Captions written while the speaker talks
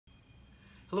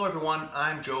Hello everyone,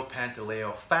 I'm Joe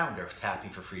Pantaleo, founder of Tapping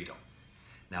for Freedom.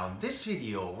 Now in this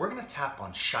video, we're going to tap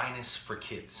on shyness for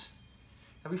kids.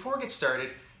 Now before we get started,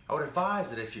 I would advise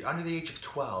that if you're under the age of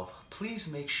 12, please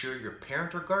make sure your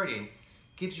parent or guardian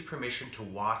gives you permission to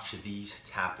watch these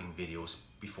tapping videos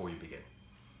before you begin.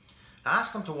 Now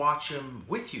ask them to watch them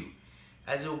with you,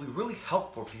 as it will be really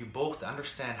helpful for you both to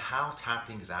understand how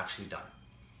tapping is actually done.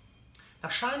 Now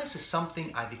shyness is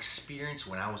something I've experienced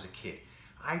when I was a kid.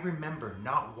 I remember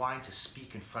not wanting to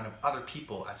speak in front of other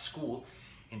people at school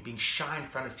and being shy in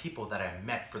front of people that I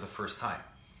met for the first time.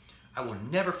 I will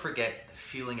never forget the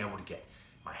feeling I would get.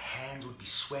 My hands would be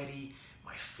sweaty,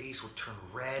 my face would turn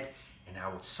red, and I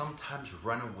would sometimes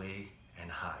run away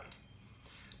and hide.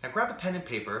 Now grab a pen and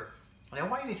paper, and I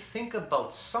want you to think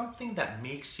about something that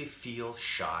makes you feel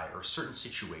shy or certain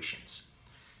situations.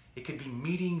 It could be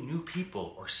meeting new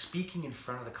people or speaking in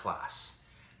front of the class.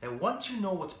 Now, once you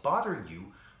know what's bothering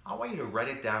you, I want you to write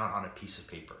it down on a piece of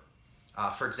paper.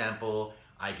 For example,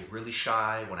 I get really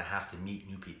shy when I have to meet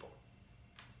new people.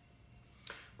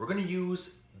 We're going to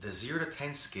use the 0 to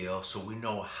 10 scale so we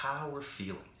know how we're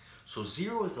feeling. So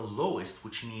 0 is the lowest,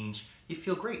 which means you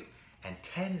feel great, and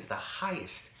 10 is the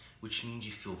highest, which means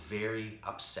you feel very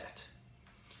upset.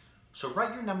 So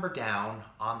write your number down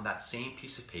on that same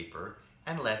piece of paper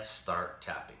and let's start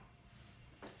tapping.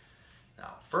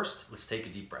 Now, first, let's take a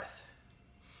deep breath.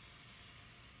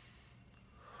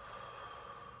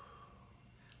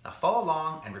 Now follow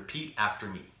along and repeat after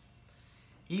me.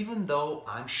 Even though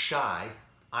I'm shy,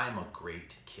 I'm a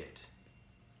great kid.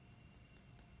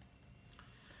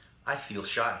 I feel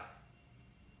shy.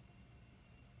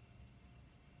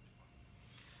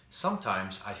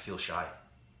 Sometimes I feel shy.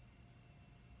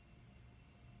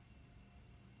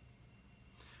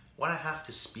 When I have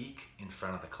to speak in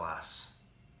front of the class.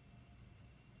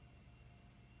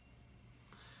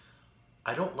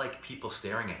 I don't like people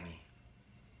staring at me.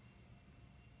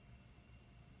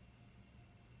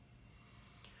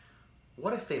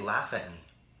 What if they laugh at me?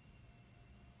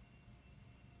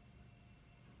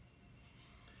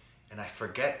 And I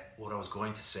forget what I was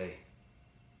going to say.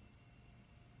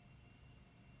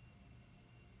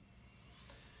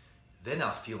 Then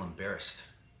I'll feel embarrassed.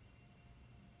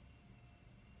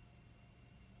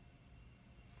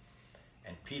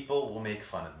 And people will make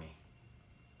fun of me.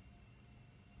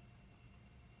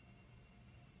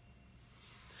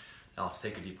 Now let's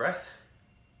take a deep breath.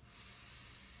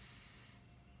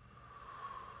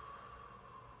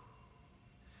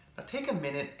 Now take a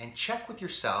minute and check with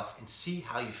yourself and see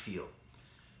how you feel.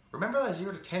 Remember that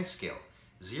 0 to 10 scale.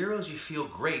 0 is you feel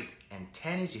great and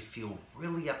 10 is you feel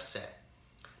really upset.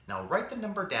 Now write the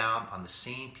number down on the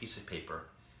same piece of paper.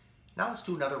 Now let's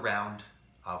do another round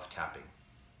of tapping.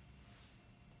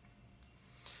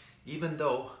 Even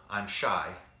though I'm shy,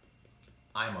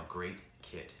 I'm a great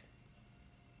kid.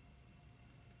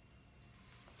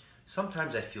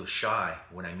 Sometimes I feel shy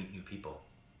when I meet new people.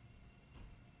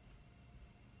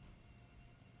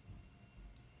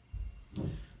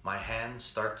 My hands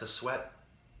start to sweat.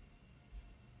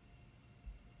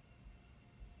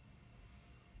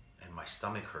 And my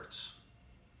stomach hurts.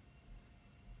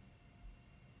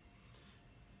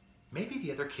 Maybe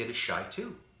the other kid is shy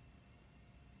too.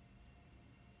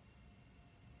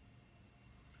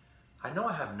 I know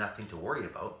I have nothing to worry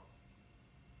about.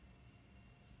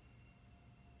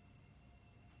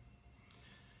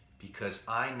 Because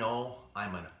I know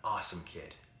I'm an awesome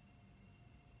kid.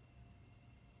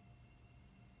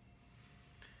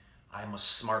 I'm a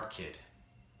smart kid.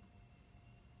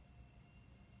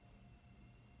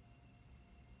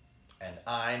 And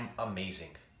I'm amazing.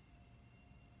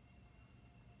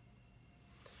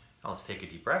 Now let's take a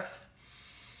deep breath.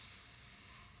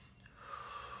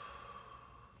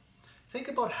 Think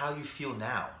about how you feel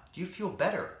now. Do you feel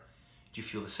better? Do you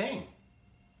feel the same?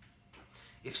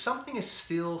 If something is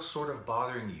still sort of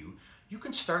bothering you, you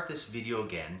can start this video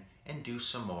again and do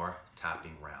some more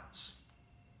tapping rounds.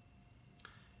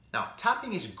 Now,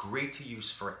 tapping is great to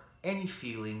use for any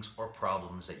feelings or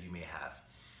problems that you may have.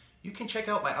 You can check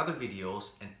out my other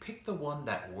videos and pick the one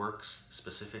that works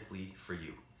specifically for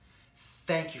you.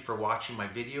 Thank you for watching my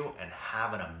video and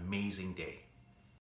have an amazing day.